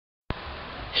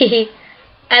I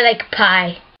like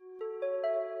pie.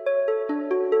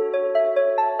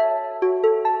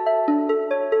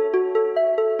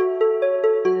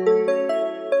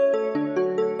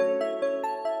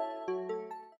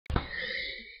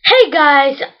 Hey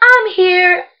guys, I'm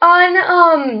here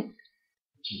on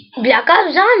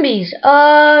Blackops Zombies.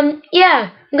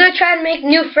 Yeah, I'm gonna try to make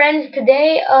new friends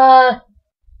today.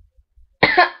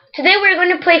 Today we're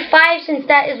going to play 5 since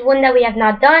that is one that we have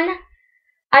not done.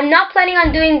 I'm not planning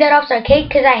on doing Dead Ops Arcade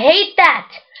because I hate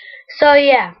that. So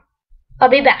yeah, I'll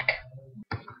be back.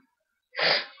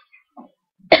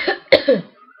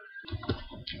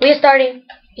 We started.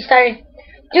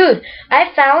 Dude,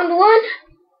 I found one.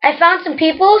 I found some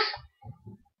peoples.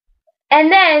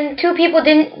 And then 2 people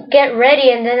didn't get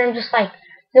ready, and then I'm just like,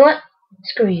 you know what?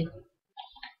 Screw you.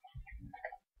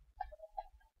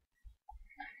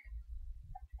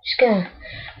 Just gonna.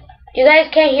 You guys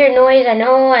can't hear noise. I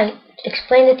know. I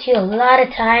explained it to you a lot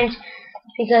of times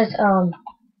because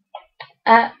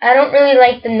I don't really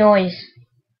like the noise.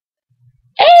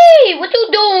 Hey, what you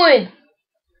doing?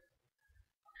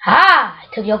 Ha! I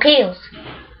took your kills.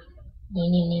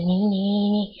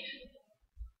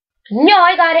 No,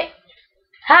 I got it.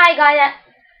 Hi, got that.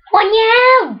 Oh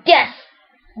yeah, yes.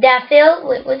 Daffil.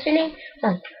 Wait, what's your name?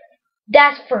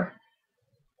 Dasper.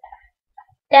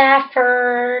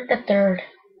 Daffer the third.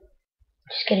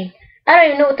 Just kidding. I don't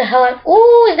even know what the hell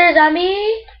Ooh, is there a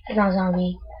zombie? It's not a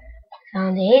zombie.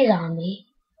 Sounds a zombie.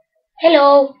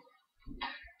 Hello.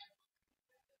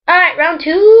 Alright, round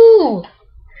 2.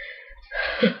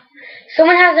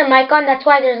 Someone has their mic on, that's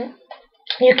why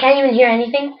you can't even hear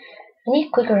anything. I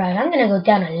need quicker ride. I'm gonna go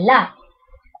down a lot.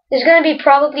 This is gonna be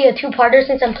probably a 2-parter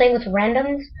since I'm playing with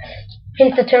randoms.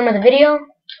 Hence the term of the video.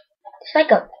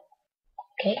 Psycho.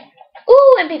 Okay.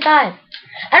 Ooh, MP5. I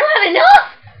don't have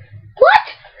enough! What?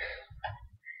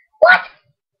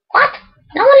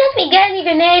 No one lets me get any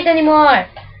grenades anymore. I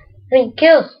mean,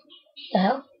 kills. What the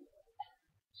hell?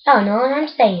 I don't know what I'm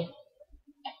saying.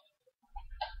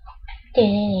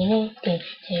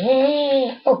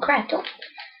 Oh crap,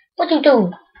 what you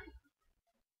doing?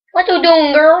 What you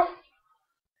doing, girl?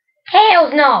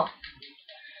 Hells no!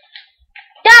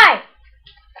 Die!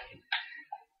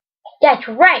 That's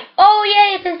right. Oh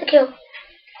yeah, it's insta-kill.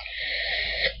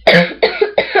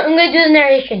 I'm gonna do the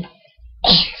narration.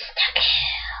 Insta-kill.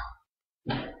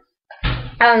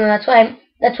 I don't know,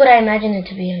 that's what I imagined it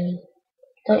to be, I mean.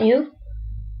 Don't you?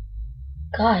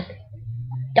 God.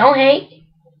 Don't hate.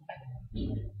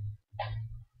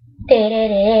 Dude,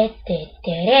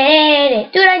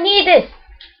 I need this.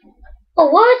 Oh,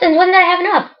 what? And when did I have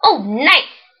enough? Oh, nice.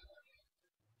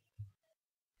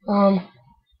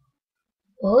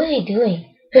 What was he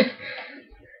doing?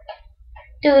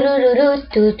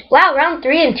 Wow, round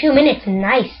 3 in 2 minutes.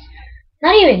 Nice.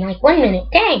 Not even like 1 minute.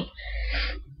 Dang.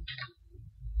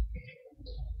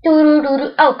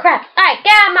 Oh crap! Alright,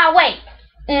 get out of my way.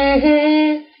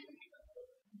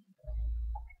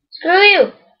 Screw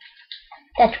you.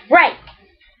 That's right.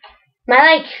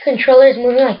 My controller is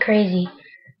moving like crazy.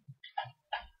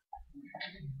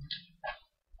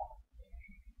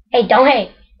 Hey, don't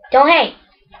hate. Don't hate.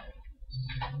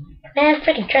 Man,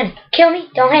 freaking trying to kill me.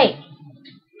 Don't hate.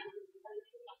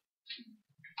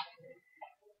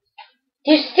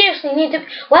 Do you seriously need to?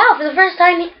 Wow, for the first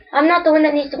time, I'm not the one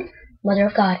that needs to. Mother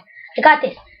of God. I got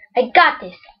this. I got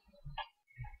this.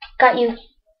 Got you.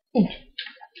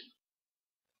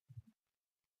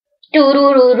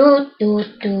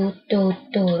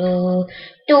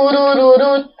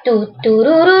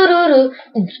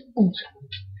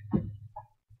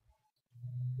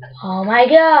 Oh my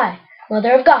God.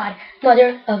 Mother of God.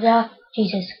 Mother of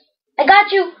Jesus. I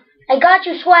got you. I got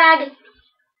you, swag.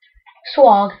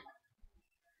 Swag.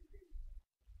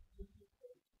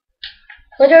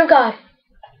 Mother of God.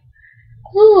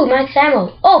 Ooh, max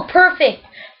ammo. Oh, perfect.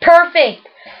 Perfect.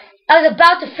 I was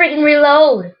about to freaking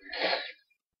reload.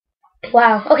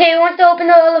 Wow. Okay, who wants to open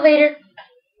the elevator?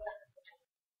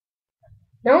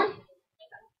 No one?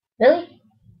 Really?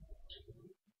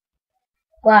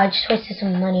 Wow, I just wasted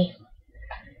some money.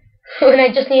 When I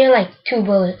just needed like 2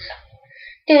 bullets.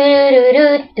 Don't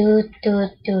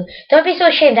be so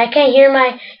ashamed. I can't hear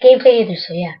my gameplay either,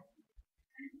 so yeah.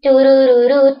 I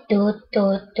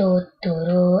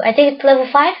think it's level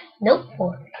 5? Nope,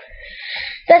 4.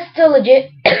 That's still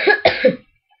legit.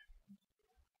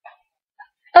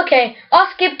 Okay,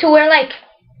 I'll skip to where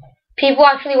people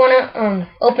actually wanna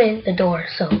open the door,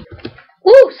 so.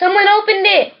 Woo! Someone opened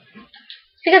it!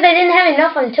 It's because I didn't have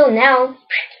enough until now.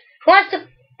 Who wants to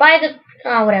buy the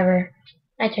whatever.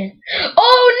 My turn.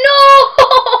 Oh no!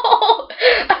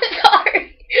 I'm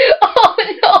sorry! Oh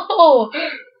no!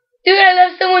 Dude, I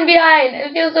left someone behind.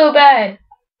 I feel so bad.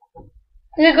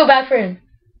 I'm gonna go back for him.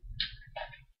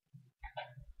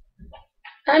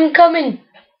 I'm coming.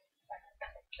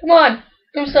 Come on.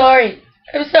 I'm sorry.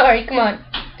 I'm sorry. Come on.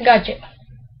 I got you. Where'd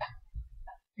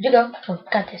you go? Oh,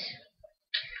 got this.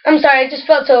 I'm sorry. I just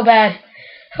felt so bad.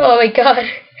 Oh my god.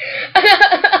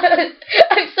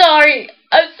 I'm sorry.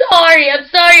 I'm sorry. I'm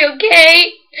sorry,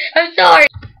 okay? I'm sorry.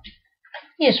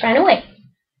 You just ran away.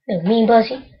 Little mean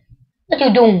pussy. What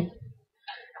you doing?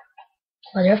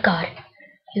 Mother of God.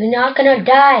 You're not gonna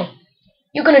die.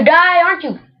 You're gonna die, aren't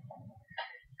you?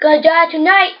 Gonna die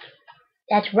tonight.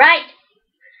 That's right.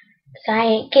 'Cause I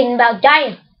ain't kidding about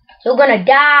dying. You're gonna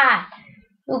die.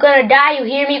 You're gonna die, you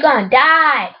hear me? You're gonna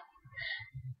die.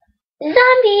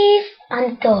 Zombies on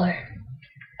the door.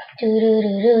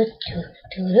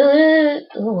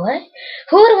 What?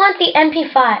 Who would want the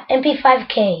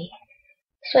MP5K?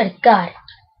 Swear to God.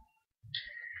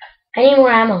 I need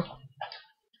more ammo.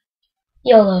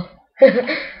 YOLO.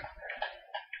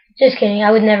 Just kidding,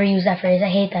 I would never use that phrase. I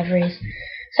hate that phrase.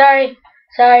 Sorry.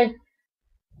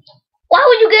 Why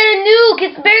would you get a nuke?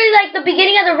 It's barely like the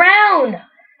beginning of the round.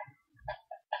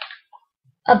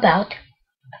 About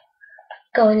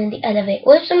going in the elevator.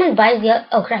 What if someone buys the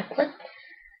oh crap, what?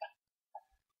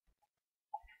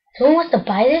 Someone wants to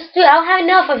buy this? Dude, I don't have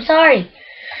enough, I'm sorry.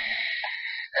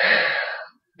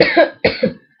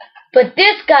 But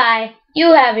this guy,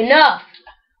 you have enough.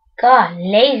 God,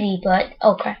 lazy butt.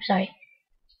 Oh crap, sorry.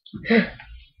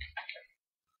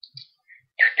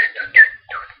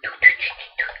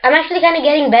 I'm actually kind of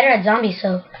getting better at zombies,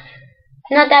 so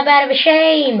not that bad of a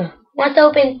shame. Wants to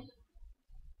open?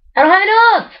 I don't have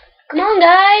enough. Come on,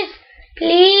 guys.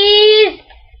 Please.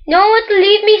 No one wants to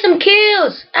leave me some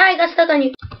kills. I got stuck on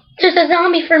you. Just a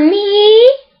zombie for me.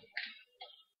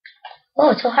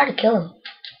 Oh, it's so hard to kill him.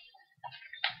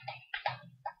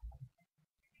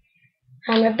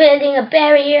 I'm rebuilding a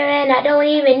barrier and I don't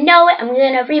even know it. I'm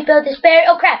gonna rebuild this barrier.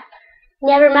 Oh crap.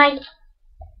 Never mind.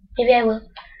 Maybe I will.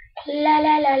 La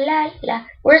la la la la.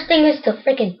 Worst thing is to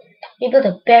freaking rebuild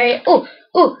a barrier. Ooh,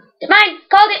 it's mine.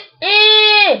 Called it.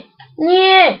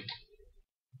 Yeah.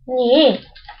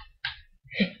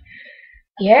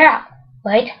 Yeah.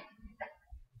 Wait.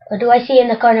 What do I see in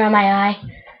the corner of my eye?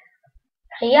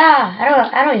 Yeah.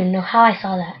 I don't even know how I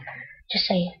saw that. Just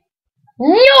saying.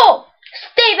 No.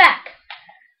 Stay back.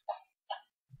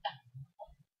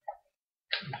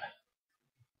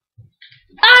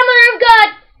 Ah, Mother of God!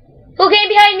 Who came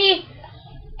behind me?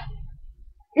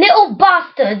 Little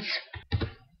bastards.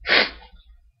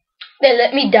 They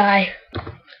let me die.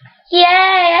 Yay,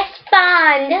 I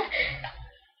spawned.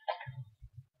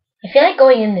 I feel like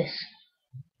going in this.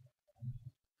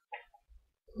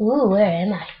 Ooh, where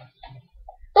am I?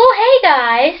 Oh, hey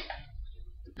guys.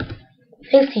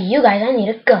 Thanks to you guys, I need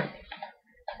a gun.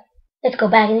 Let's go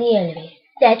back in the elevator.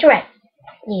 That's right.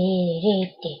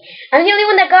 I'm the only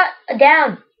one that got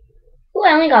down. Ooh,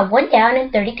 I only got 1 down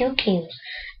and 32 kills.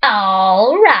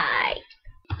 Alright.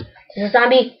 Is this a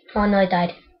zombie? Oh no, I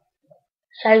died.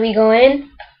 Shall we go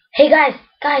in? Hey guys,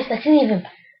 let's leave him.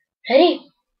 Ready?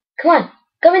 Come on.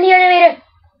 Come in the elevator.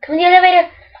 Come in the elevator.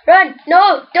 Run.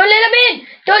 No, don't let him in.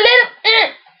 Don't let him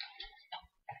in.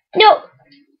 No.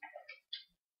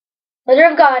 Mother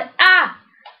of God. Ah.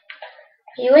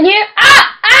 Are you in here? Ah.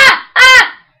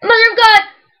 Mother of God.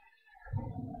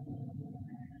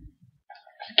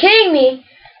 Kidding me?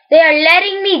 They are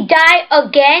letting me die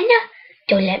again?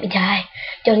 Don't let me die.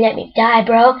 Don't let me die,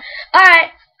 bro.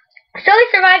 Alright. So we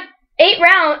survived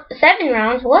 7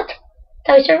 rounds. What?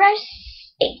 So we survived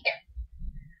 8.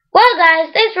 Well, guys,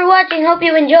 thanks for watching. Hope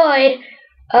you enjoyed.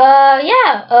 Bye.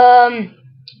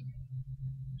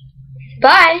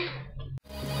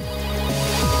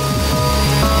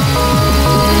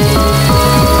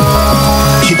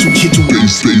 Hit your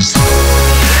base.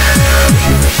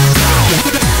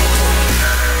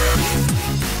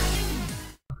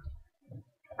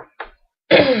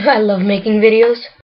 I love making videos.